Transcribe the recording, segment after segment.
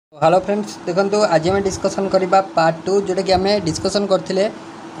Hello friends देखो आज आम डिस्कसन करवा पार्ट 2 जोटा कि आम डिस्कसन करते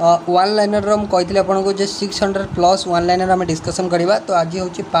वन लाइनर कही आपको 600+ वन लाइनर आम डिस्कसन करवा। तो आज हूँ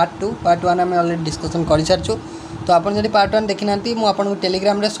पार्ट 2 पार्ट 1 आम अलरेडी डिस्कसन कर सारी। तो आप पार्ट 1 देखी ना मुझे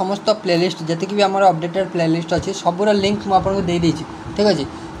टेलीग्राम समस्त प्लेलिस्ट जी भी आम अपडेटेड प्लेलिस्ट अच्छी सबूर लिंक मुझे देदेी ठीक अच्छे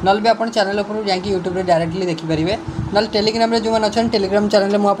ना भी आप चैनल उपर जाकि यूट्यूब डायरेक्टली देखिपारे ना टेलीग्राम जो मैंने अच्छा टेलीग्राम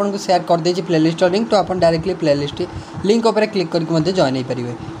चैनल में आपको सेयार करदे प्लेलिस्ट लिंक। तो आप डायरेक्टली प्लेलिस्ट लिंक उपर क्लिक करके जॉइन हो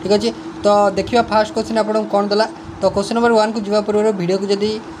पारे ठीक अच्छे। तो देखिए फास्ट क्वेश्चन आपको कौन देला। तो क्वेश्चन नंबर 1 को जावा पूर्व वीडियो को जब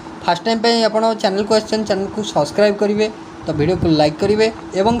फास्ट टाइम पे आप चैनल को आसान चैनल को सब्सक्राइब करेंगे तो वीडियो को लाइक करेंगे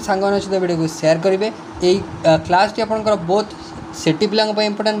और सांग सहित वीडियो को शेयर करेंगे। यही क्लास टी आप बोथ सिटी पिला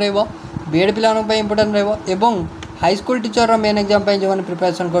इंपोर्टेंट रहा बीएड पिला इंपोर्टेंट रहा high school teacher main exam जो मैंने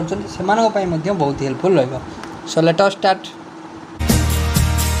प्रिपरेशन कर बहुत हेल्पफुल रहा। So let us start.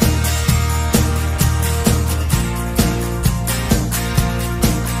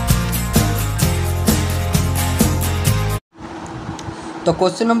 तो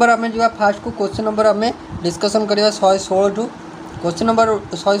क्वेश्चन नंबर आम जा फास्ट को क्वेश्चन नंबर आम डिस्कसन करवा 116 टू क्वेश्चन नंबर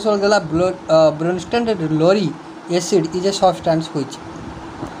 116 देला ब्रोनस्टेन लोरी acid is a substance which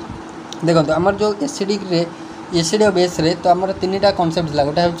देखो आमर जो एसिड और बेस रे तो आमर तीन कॉन्सेप्ट था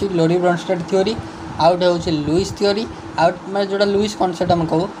गोटे हूँ लोरी ब्रोनस्टेन थ्योरी आउ गोटे हूँ लुइस थ्योरी आउ मैं जोटा लुइस कॉन्सेप्ट आम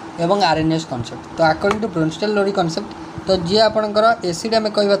कहूँ एवं आरएनएस कॉन्सेप्ट। तो अकॉर्डिंग टू ब्रोनस्टेन लोरी कॉन्सेप्ट तो जी आपंकर एसिड आम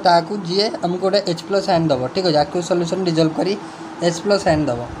कह ताकू जी आमको गोटे H+ आयन दब ठीक है आपको सॉल्यूशन डिजल्व करी H+ आयन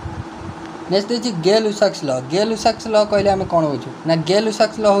दब। नेक्स्ट देखिए गेल-लुसाक्स लॉ। गेल-लुसाक्स लॉ कहले आम कौन बुझू ना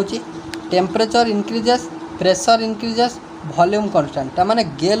गेल-लुसाक्स लॉ हूँ temperature increases pressure increases volume constant माने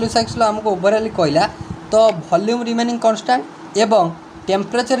गेल-लुसाक्स लॉ आमको ओवरऑल कहला तो वॉल्यूम रिमेनिंग कांस्टेंट एवं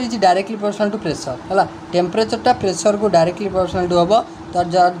temperature is directly proportional to pressure है टेम्परेचरटा प्रेशर को डायरेक्टली प्रोपोर्शनल टू हम तो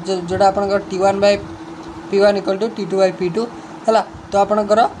जोटा आप T1/P1 = T2/P2 है। तो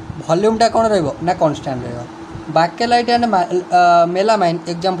आपंकर वॉल्यूमटा कौन रहा कांस्टेंट रहा। बाकेलाइट एंड मेलामाइन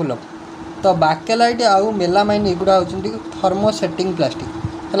एग्जांपल ऑफ तो बाकेलाइट आउ मेलामाइन एगुड़ा होती थर्मोसेटिंग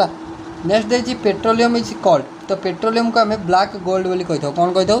प्लास्टिक है। नेक्स्ट देखिए पेट्रोलियम इज कॉल्ड तो पेट्रोलियम को आम ब्लैक गोल्ड बोली कही था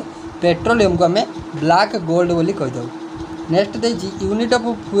कौन कही पेट्रोलियम को आम ब्लैक गोल्ड बोली कही था। नेक्स्ट देखिए यूनिट ऑफ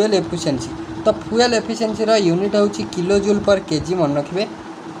फ्यूएल एफिशिएंसी तो फ्यूएल एफिशिएंसी यूनिट हूँ किलो जूल पर केजी मन रखिए।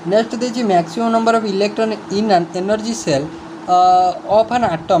 नेक्स्ट देखिए maximum number of electron in an energy cell of an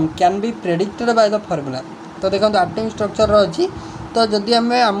atom can be predicted by the formula. तो देखो एटम स्ट्रक्चर अच्छी तो जदि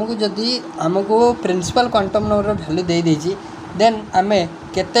आमको प्रिंसिपल क्वांटम नंबर वैल्यू दे देछि देन आम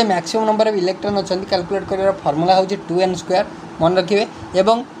केते मैक्सिमम नंबर ऑफ इलेक्ट्रॉन अच्छा कैलकुलेट कर फॉर्मूला हूँ 2n² मन रखिए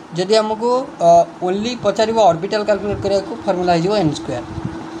एवं जदि आमको ओनली पचार ऑर्बिटल कैलकुलेट करने को फॉर्मूला हो n²।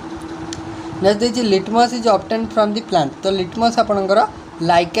 नेक्स्ट देखिए litmus is obtain from the plant तो लिटमस आपणकर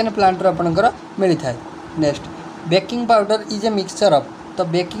लाइकेन प्लांट आपणकर मिलता है। Next baking powder is a mixture of तो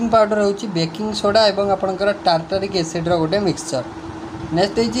बेकिंग पाउडर हूँ बेकिंग सोडा एवं आपणकर टार्टारिक एसिड गोटे मिक्सचर।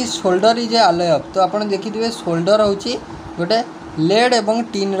 नेक्स्ट देखिए सोल्डर इज ए आलॉय ऑफ तो आप देखिए सोल्डर हूँ गोटे लेड एवं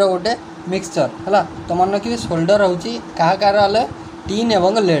टीन गोटे मिक्सचर है। तो मन रखिए सोल्डर हूँ क्या आलॉय टीन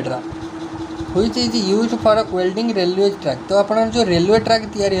एवं लेड्र which is used for welding railway track तो आप जो रेलवे ट्रैक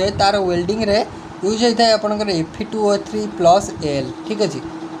तैयारी है तार वेल्डिंग रे यूज होता है आपंकर Fe2O3+Al ठीक अच्छे।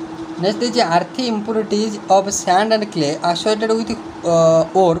 नेक्स्ट देखिए आर्थी impurities of sand and clay associated with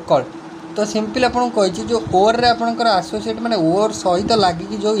ore called तो सिंपल आपको कही जो ओर रे आपंकर एसोसिएट माने ओर सहित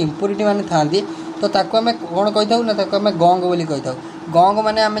लगिकी जो इम्प्योरिटी माने थांती तो ताको आम कौन कही था ना ताको आम गंग बोली कही था। गंग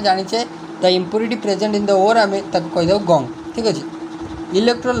माने आम जानिचे the impurity present in the ore आम ताको कही था गंग ठीक अच्छे।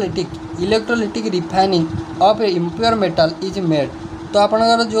 Electrolytic refining of impure metal is made तो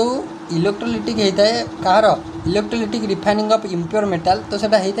आपंकर जो इलेक्ट्रोलिटिक होता है कहार electrolytic refining of impure metal तो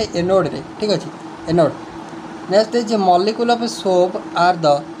सेटा होता है एनोड रे ठीक अच्छे एनोड। नेक्स्ट देखिए molecule of soap are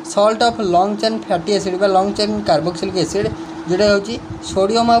the salt of long chain fatty acid long chain carboxylic acid जोटा हूँ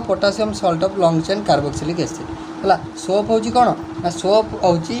सोडियम और potassium salt of long chain carboxylic acid है। सोप हूँ कौन ना सोप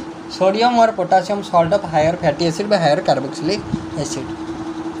हूँ सोडियम और potassium salt of higher fatty acid higher carboxylic acid.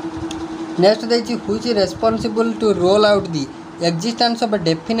 Next देखिए which is responsible to roll out the existence of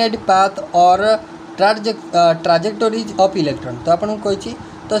definite path और ट्राजेक्टोरीज of electron तो आपको कही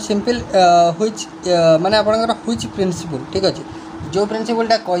तो सिंपल व्हिच माने आपनकर व्हिच प्रिंसिपल ठीक अच्छे जो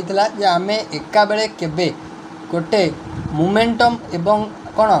प्रिंसिपलटा कही आम एका बेले केबे गोटे मोमेंटम एवं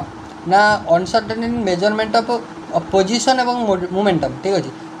कौन ना अनसर्टेन मेजरमेंट ऑफ पोजिशन एवं मोमेंटम ठीक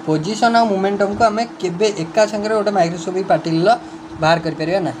अच्छे पोजिशन और मोमेंटम को आम केबे एका संगे गोटे माइक्रोस्कोपिक पार्टिकल बाहर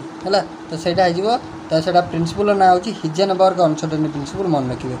कर ना है। तो सहीटा हो तो सहीटा प्रिंसिपल ना हूँ हिजेनबर्ग अनसर्टेनिटी प्रिंसिपल मन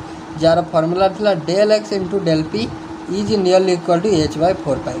रखिए जार फॉर्मूला था del(x) × del(p) is nearly equal to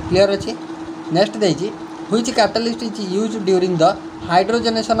h/4π clear अच्छे। नेक्स्ट देखिए Which catalyst is used during the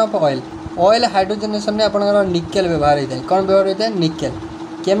hydrogenation of oil oil hydrogenation में आपंकर निकेल व्यवहार होता है कौन व्यवहार होता है nickel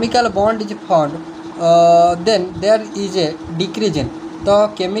chemical bond is formed then there is a decrease in तो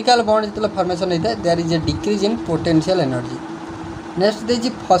केमिकल बॉन्ड जो फॉर्मेशन होता है there is a decrease in potential energy next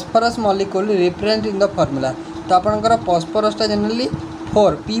देखिए phosphorus molecule represent in the formula तो आपंकर फॉस्फरसटा जनरली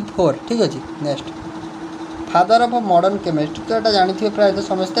 4 P4 ठीक अच्छे next father of modern chemistry तो यहाँ जानते प्रायतः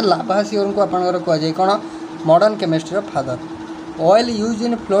समस्ते लाभासियर को आपंकर कहुए कौन modern chemistry father oil use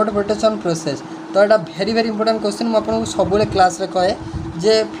in float protection process तो यहाँ भेरी भेरी इंपोर्टेंट क्वेश्चन मुझे सब क्लास रे कहे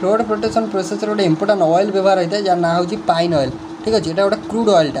जे फ्लोट प्रोटेक्शन प्रोसेस गोटे इंपोर्टेंट ऑयल व्यवहार होता है जार ना हूँ पाइन ऑयल ठीक अच्छे यहाँ गोटे क्रूड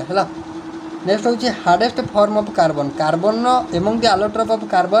ऑयलटा है नेक्स्ट हूँ hardest form of carbon carbon among the आलोट्रप of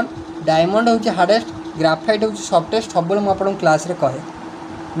carbon diamond हूँ हार्डेस्ट ग्राफाइट हूँ सॉफ्टेस्ट सब मुझे क्लास रे कहे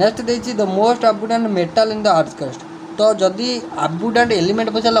नेक्स्ट देखिए the most अबुडेंट metal in the earth crust तो जदि अबुडेंट एलिमेंट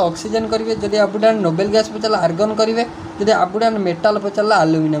पचारे ऑक्सीजन करेंगे जदि अबुडेंट नोबेल गैस पचारे आर्गन करेंगे जदि अबुडेंट मेटल पचारे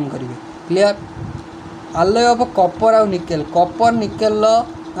आलुमिनियम करेंगे क्लियर आलय ऑफ कॉपर आउ निकेल कॉपर निकेल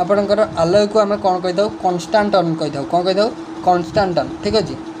आपणकर आलय को आम कौन कही कन्स्टांटन कही कौन कही कन्स्टांटन ठीक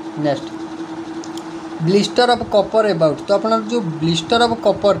अच्छे next blister of copper about तो आप जो ब्लिस्टर ऑफ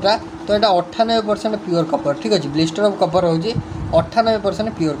कॉपरटा तो यहाँ 98% प्योर कॉपर ठीक अच्छे ब्लिस्टर ऑफ कॉपर हूँ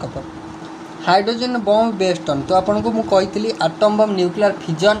 98% pure copper hydrogen bomb based on तो आपको मुझे कही आटम बम न्यूक्लियर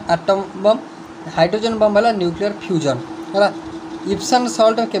फ्यूजन आटम बम हाइड्रोजन बम वाला न्यूक्लियर फ्यूजन है इप्सम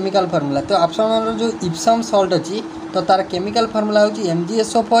सॉल्ट केमिकल फार्मूला तो आपन जो इप्सम सॉल्ट अच्छी तो तार केमिकल फार्मूला हूँ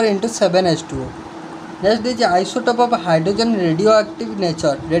MgSO4 × 7H2O नेक्स्ट देखिए isotope of hydrogen radio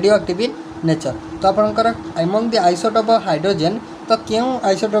active in nature तो आपंकर among the isotope of hydrogen तो क्यों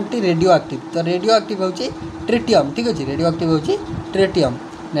आइसोटोपटी रेडियो एक्टिव तो रेडियो एक्टिव हूँ ट्रिटियम ठीक अच्छे रेडियो एक्टिव हूँ tritium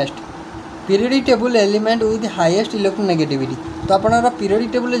next periodic table element with highest electronegativity तो आपंकर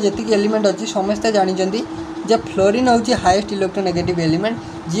पीरियडिक टेबल जी एलिमेंट अच्छी समस्ते जानते जे फ्लोरीन हूँ हाईएस्ट इलेक्ट्रोनेगेटिव एलिमेंट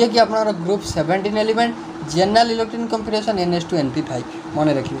जी कि आप group 17 element general electron configuration NH2NP5 मन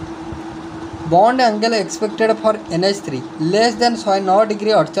रखिए bond angle expected for NH3 less than 109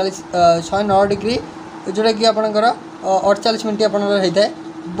 degree 109 degree जोटा कि आपंकर 48 मिनट आप होता है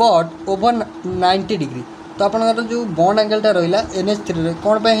बट ओवर 90 डिग्री तो आपंकर जो बॉन्ड एंगलटा रहा NH3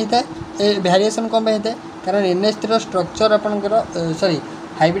 कौन पे होता है वेरिएशन कौन पे होता है कारण NH3 स्ट्रक्चर आपंकर सॉरी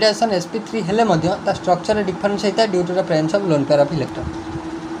हाइब्रिडेशन sp3 हेले स्ट्रक्चर डिफरेंस होता है due to the presence of lone pair of electron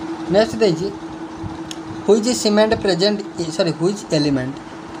next देखिए which cement present sorry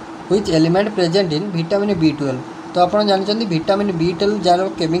which element present in vitamin B12 तो आप जानते vitamin B12 jar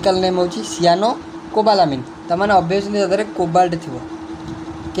chemical name हूँ सियानो cobalamin तमाने obviously तादरे cobalt थी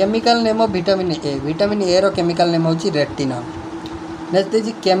chemical name of vitamin A row chemical name हूँ retinol next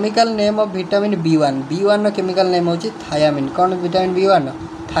देखिए chemical name of vitamin B1 row chemical name हूँ thiamine कौन vitamin B1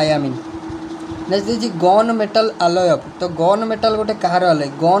 thiamine next देखिए gun metal आलय of तो gun metal गोटे कहार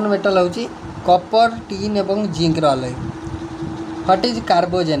आलय गन मेटल हूँ कॉपर टीन एवं जिंक रो आलय व्हाट इज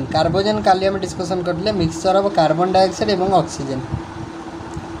कार्बोजेन कार्बोजेन काली आम डिस्कसन करते मिक्सचर ऑफ कार्बन डाइऑक्साइड एवं ऑक्सीजन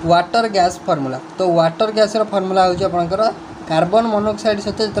वाटर गैस फॉर्मूला तो वाटर गैस फॉर्मूला हूँ आपंकर कार्बन मोनोक्साइड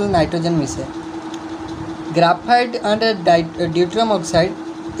सहित जो नाइट्रोजन मिसे graphite and deuterium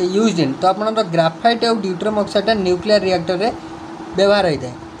oxide used in तो आप ग्राफाइट और ड्यूट्रियम ऑक्साइड न्यूक्लियर रिएक्टर रे व्यवहार होता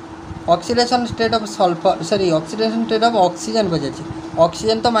है oxidation state of sulphur sorry oxidation state of oxygen बजाची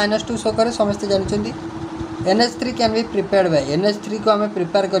oxygen तो -2 शो करे समस्ते जानते NH3 can be prepared by NH3 को आम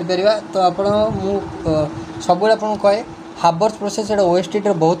प्रिपेयर कर तो आप सब कहे हाबर्स प्रोसेस OST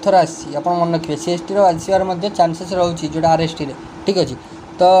बहुत थर आसी मन रखिए CST आसबार चांसेस रोचे जोटा RST ठीक अच्छे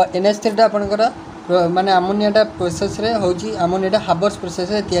तो NH3 आपंकर माने आमोनियाटा प्रोसेस हूँ आमोनियाटा हाबर्स प्रोसेस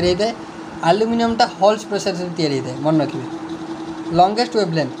तैयारी होता है आलुमिनियमटा हॉल्स प्रोसेस तैयारी होता है मन रखिए लॉन्गेस्ट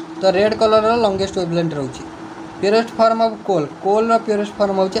वेवलेंथ तो रेड कलर लॉन्गेस्ट वेवलेंथ रोचे purest form of coal purest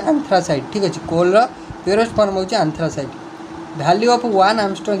form हूँ एंथ्रासाइड ठीक अच्छे कोल प्योरेस्ट फॉर्म हूँ एंथ्रासाइड value of 1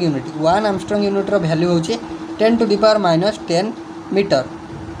 Armstrong unit 1 Armstrong unit value हूँ 10⁻⁻10 मीटर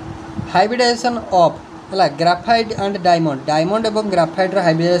हाइब्रिडाइजेशन ऑफ है ग्राफाइट एंड डायमंड और ग्राफाइट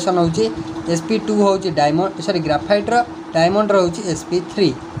हाइब्रिडाइजेशन हूँ sp2 हूँ डायमंड सॉरी ग्राफाइट डायमंड हूँ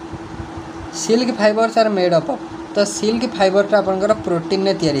sp3 silk fibres are made up तो सिल्क फाइबरटा आपंकर प्रोटीन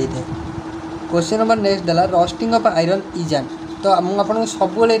ने तैयारी होता है क्वेश्चन नंबर नेक्स्ट देला रस्टिंग ऑफ आयरन इजान तो मुझे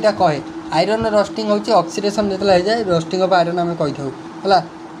सब यहाँ कहे आयरन रस्टिंग हूँ ऑक्सीडेशन जो जाए रस्टिंग ऑफ आयरन आम कही था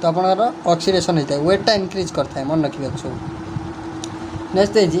तो आपंकर ऑक्सीडेशन होता है वेटटा इनक्रीज करता है मन रखा सब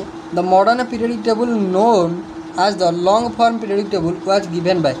नेक्स्ट देखिए the modern periodic table known as the long form periodic table was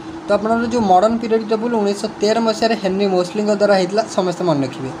given by तो आप जो मॉडर्न पीरियडिक टेबल 1913 मसीह हेनरी मोस्ली द्वारा होता समस्त मन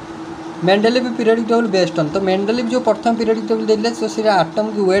रखिए Mendeleev periodic table based on तो मेंडेलिव जो प्रथम पीरियडिक टेबल देते तो सी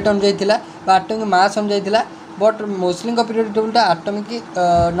आटम की वेट अनुजाई आटम की मास अनुजाई but mostly periodic atomic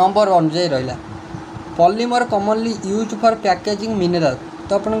number अनुजाई रहा। Polymer commonly use for packaging mineral.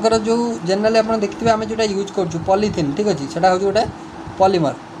 तो आपंकर जो जनरली आप देखते आम जो यूज कर पॉलीथिन ठीक अच्छे से गोटे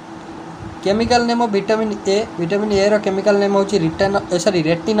polymer. Chemical name of vitamin A row chemical name हूँ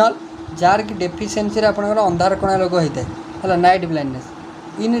रेटिनल जार की डेफिशिएंसी आपंकर अंधार कणा रोग होता है night blindness.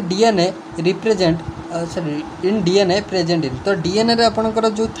 In DNA represent in DNA present in. तो डीएनए रे आपंकर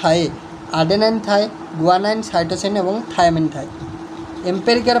जो थाए आडेनाइन थाए गुआनाइन साइटोसिन और थायमिन थाए।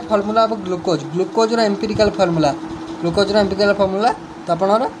 Empirical formula of glucose glucose empirical formula तो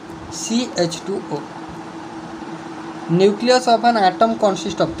आपनर CH2O। Nucleus of an atom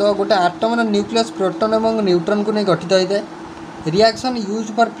consist of. तो गोटे आटम न्यूक्लियस प्रोटॉन और न्यूट्रॉन को नहीं गठित होता है। Reaction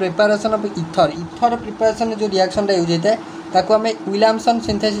use for preparation of ether ether preparation जो रिएक्शन यूज होता है ताको आम विलियमसन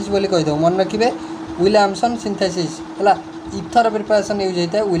सिंथेसिस बोली कहीदेव मन रखिए विलियमसन सिंथेसिस है। इथर प्रिपरेशन यूज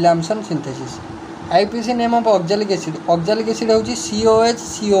होता है Williamson synthesis. IPC name of oxalic acid हूँ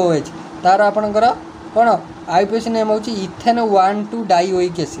COH तार आपणकर कौन आईपीसी नेम हूँ इथेन 1,2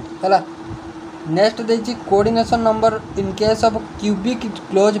 डाइओइक एसिड है। नेक्स्ट देखिए coordination number in case of cubic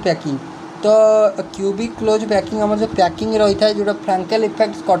close packing. तो क्यूबिक क्लोज पैकिंग आम जो पैकिंग रही है जो फ्रैंकेल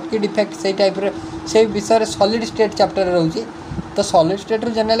इफेक्ट स्कॉटकिड इफेक्ट से टाइप से विषय सॉलिड स्टेट चैप्टर रोचे। तो सॉलिड स्टेट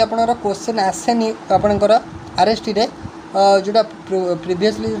जनरली आपंकर क्वेश्चन आसेनी आपंकर आरएसटी रे जोटा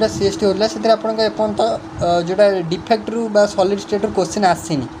प्रीवियसली जोटा सीएसटी होता है एपर्तंत जोटा डिफेक्ट रु सॉलिड स्टेट क्वेश्चन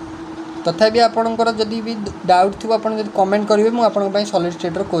आसेनी। तथापि आपंकर जदि भी डाउट थी आप कमेंट करेंगे मुझे सॉलिड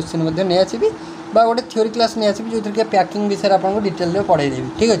स्टेट क्वेश्चन नहीं आसबि गोटे थ्योरी क्लास नहीं आसबि जो कि पैकिंग विषय आपको डिटेल में पढ़ाईदेवी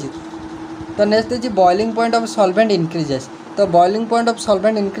ठीक अच्छे। तो नेक्स्ट देखिए boiling point of solvent increases. तो boiling point of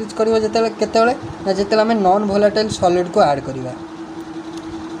solvent increase कर जो नॉन वोलेटाइल सॉलिड को ऐड करवा।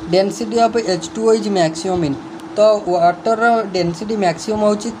 Density of H2O is maximum in. तो वाटर डेंसिटी मैक्सिमम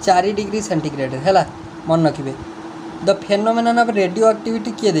हूँ 4 डिग्री सेंटीग्रेड है मन रखिए। The phenomenon of radio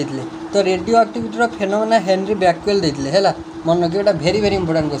activity किए देते। तो radio activity phenomena Henry Bracewell देते है मन रखिए very very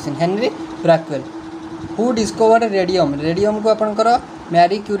important question Henry Bracewell. Who discover radium radium को आपंकर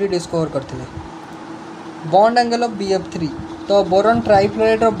मैरी क्यूरी डिस्कवर करते। Bond angle of BF3। तो बोरॉन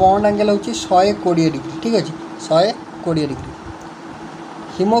ट्राइफ्लोराइड बॉन्ड एंगल हूँ 120 डिग्री ठीक अच्छे 120 डिग्री।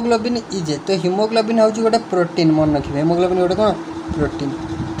 हिमोग्लोबिन इजे। तो हिमोग्लोबिन हूँ गोटे प्रोटीन मन रखिए हिमोग्लोबिन गोटे कौन प्रोटीन।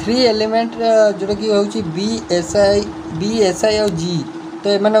 3 एलिमेंट जोटा कि हूँ BSI और G। तो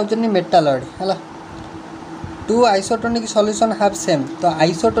ये हूँ मेटालॉइड है। 2 आइसोटोनिक सॉल्यूशन हैव सेम। तो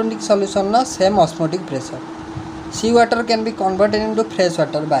isotonic solution same osmotic pressure. C water can be converted into fresh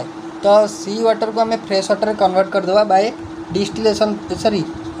water bye. तो सी वाटर को आम फ्रेश वाटर कन्वर्ट करदे बाय डिस्टिलेशन सॉरी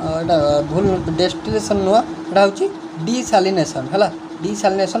भूल डिस्टिलेशन नुह एटा हूँ डिसैलिनेशन है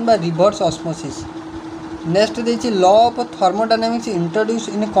डिसैलिनेशन बा रिवर्स ऑस्मोसिस। नेक्स्ट देखिए law of thermodynamics introduce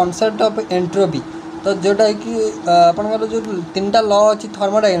in concept of entropy. तो जोटा कि आपंकर जो 3टा लॉ अच्छी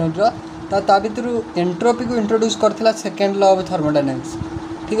थर्मोडायनामिक्स ता भितर एंट्रोपी को introduce करथिला second law of thermodynamics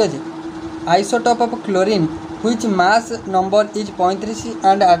ठीक अच्छे। Isotope of chlorine which mass number is 35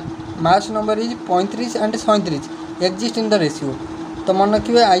 and mass number is 35 and 37 exist in the ratio. तो मन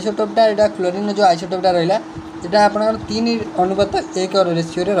रखिए आइसोटॉपटा यहाँ क्लोरीन जो आइसोटॉपटा रहा यहाँ आपंकर 3:1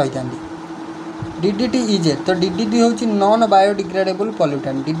 रेशियो रही था। DDT इजे। तो DDT हूँ नॉन बायोडिग्रेडेबल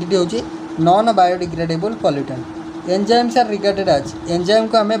पॉल्यूटेंट DDT हूँ non biodegradable pollutant. Enzymes are regarded as enzyme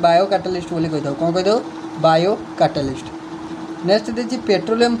को आम बायो कैटालिस्ट बोली कही कौन कही बायो कैटालिस्ट। नेक्स्ट देखिए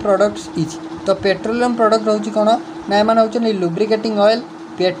पेट्रोलियम प्रोडक्ट्स इज। तो पेट्रोलियम प्रोडक्ट हूँ कौन ना एम हूँ लुब्रिकेटिंग ऑयल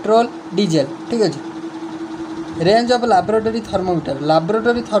पेट्रोल डीजेल ठीक अच्छे। Range of laboratory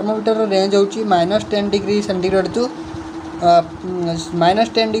thermometer range हूँ -10 degree centigrade to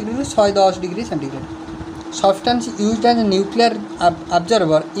 -10 degree to 110 degree centigrade. Substance used as nuclear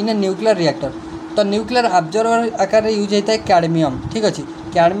observer in a nuclear reactor. तो nuclear observer आकार यूज होता है कैडमियम ठीक अच्छे।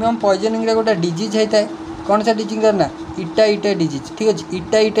 कैडमियम पॉइजनिंग गोटे डिजीज होता है कौन सा डिजीज ना इटा डिजीज ठीक अच्छे।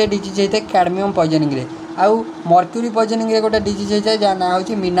 इटा डिजीज होता है कैडमियम पॉइजनिंग आउ मर्क्यूरी पॉइजनिंग गोटे डिजीज होता है जहाँ ना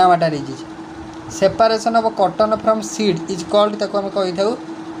हूँ Minamata disease. Separation of cotton from seed is called ताको आम कही था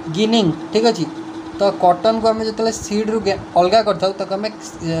गिनिंग ठीक अच्छे। तो कॉटन को आम जो सीड रु अलग करम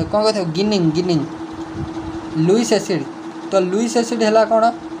कौन कही गिनिंग। Lewis acid. तो लुइस एसिड है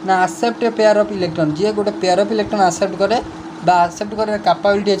कौन ना आसेप्ट पेयर ऑफ इलेक्ट्रॉन जी गोटे पेयर ऑफ इलेक्ट्रॉन आसेप्ट करे आसेप्ट कर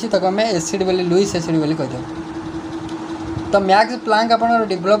कैपेबिलिटी अच्छी ताको आम एसिड बोली लुइस एसिड बोली कही। तो मैक्स प्लांक आप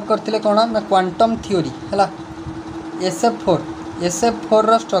डेभलप करते कौन ना क्वांटम थ्योरी है। SF4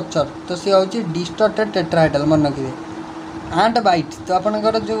 रो स्ट्रक्चर। तो सी हूँ डिस्टर्टेड टेट्राहेड्रल मन रखिए। Aunt bite. तो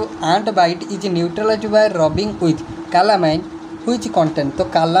आपंकर जो aunt bite is neutralise bye rubbing with कालामाइन which content. तो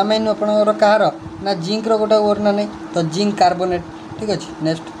कालामाइन आपंकर कहार ना जिंक रो गोटे ओर ना नहीं तो जिंक कार्बोनेट ठीक अच्छे।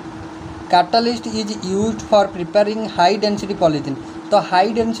 Next catalyst is used for preparing high density polythene. तो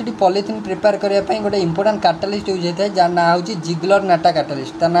हाई डेंसिटी पॉलिथीन प्रिपेयर करने गोटे इंपोर्टेंट कैटालिस्ट यूज होता है जार ना हूँ जिग्लर नाटा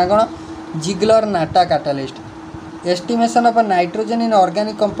कैटालिस्ट। तार ना कौन जिग्लर नाटा catalyst. Estimation of nitrogen in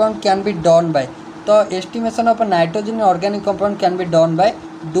organic compound can be done by. तो estimation of nitrogen in organic compound can be done by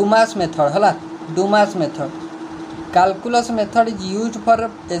Dumas method है Dumas method. Calculus method is used for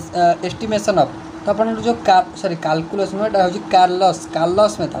estimation of. तो अपन जो sorry calculus नुह एटा हूँ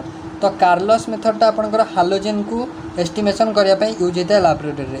Carolus method. तो Carolus मेथडटा आपंकर halogen को estimation करने यूज होता है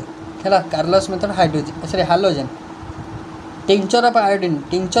लैबोरेटरी है Carolus method hydrogen sorry halogen. Tincture of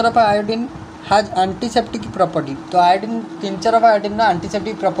iodine हाज एंटीसेप्टिक प्रॉपर्टी। तो iodine tincture of iodine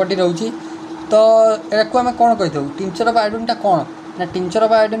antiseptic property रोची। तो याको आम कौन कही था टिंचर ऑफ आयोडीनटा कौन ना टिंचर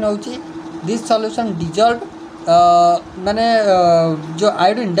ऑफ आयोडीन हूँ दिस सॉल्यूशन डिजॉल्व माने जो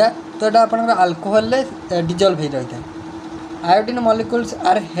आयोडीनटा तो यहाँ आप आल्कोहल डिजॉल्व हो रही है। Iodine molecules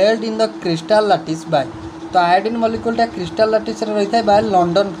are held in the crystal lattice bye. तो आयोडीन मॉलिक्यूलटा क्रिस्टल लैटिस रही है बाय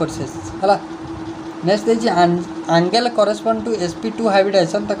लंडन फोर्सेस है। नेक्स्ट देखिए angle correspond to sp2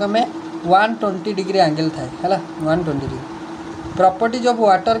 hybridisation तक हमें 120 डिग्री एंगल था है 120 degree. Properties of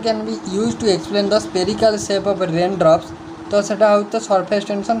water can be use to explain the spherical shape of rain drops. तो सेटा हो तो सरफेस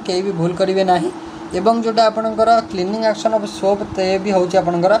टेंशन कहीं भी भूल करेंगे ना एवं जोटा आपणकर क्लीनिंग एक्शन ऑफ सोप ते भी होची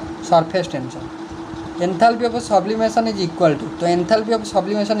आपणकर surface tension. Enthalpy of sublimation is equal to. तो enthalpy of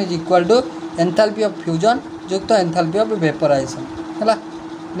sublimation is equal to enthalpy of fusion युक्त एंथैल्पी ऑफ वेपोराइजेशन है।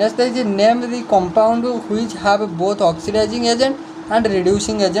 Next is name the compound which have both oxidising agent and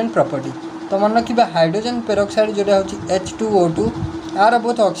reducing agent property. तो मन रखिए hydrogen peroxide जोटा हूँ H2O2 यार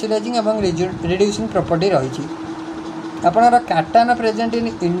both oxidising एवं reducing property रही। आपणर काटान present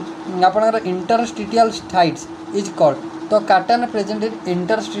in आपणर interstitial स्टाइड्स is called. तो काटान प्रेजेंट इन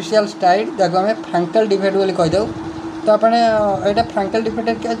इंटरस्टिशियल स्टाइड जहाँ आम फ्रांकल डिफेक्ट बोली कहीदे। तो आपने यहाँ फ्रांकल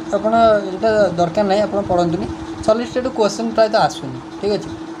डिफेक्ट आपटा दरकार ना आप पढ़तुनि सॉलिड स्टेट क्वेश्चन प्रायः आसुनी ठीक अच्छे।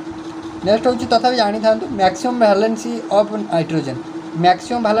 नेक्स्ट हूँ तथा जानी था maximum valency of nitrogen.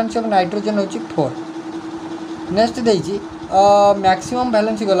 Maximum valency of nitrogen हूँ 4। नेक्स्ट देखिए मैक्सिमम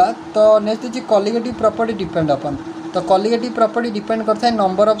वैलेंसी गला। तो नेक्स्ट देखिए कॉलिगेटिव प्रॉपर्टी डिपेंड अपन। तो कॉलिगेटिव प्रॉपर्टी डिपेंड करता है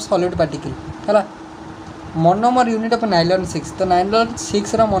नंबर ऑफ सॉलिड पार्टिकल है। Monomer unit of nylon 6। तो नाइलॉन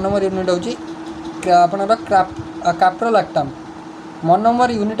 6 मोनोमर यूनिट हूँ आपनर caprolactam.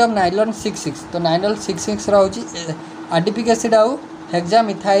 Monomer unit of nylon 6 तो नाइलॉन 6 हूँ एडिपिक एसिड आउ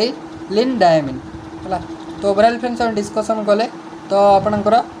हेक्सामिथाइलिन डायमिन है। तो ओवरऑल फ्रेंड्स हम डिस्कसन कले तो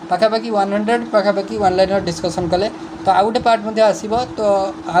आपणकर पाखापाखि 100 पाखापाखि 1 लाइन डिस्कसन कले। तो आउ गोटे पार्ट मध्य आसब। तो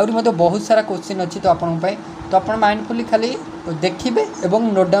आहरी मध्य बहुत सारा क्वेश्चन अच्छी तो आपण तो आप माइंडफुली खाली देखिए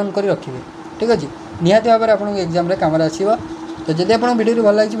एवं नोट डाउन कर रखिए ठीक अच्छे। निहाती भाव में आपको एग्जाम कम आसो। तो जब आप वीडियो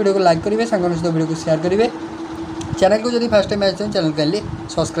भल लगी वीडियो को लाइक करेंगे सांगों सहित वीडियो को शेयर करेंगे। चैनल को जब फर्स्ट टाइम आए चैनल को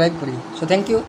सब्सक्राइब करेंगे। So thank you.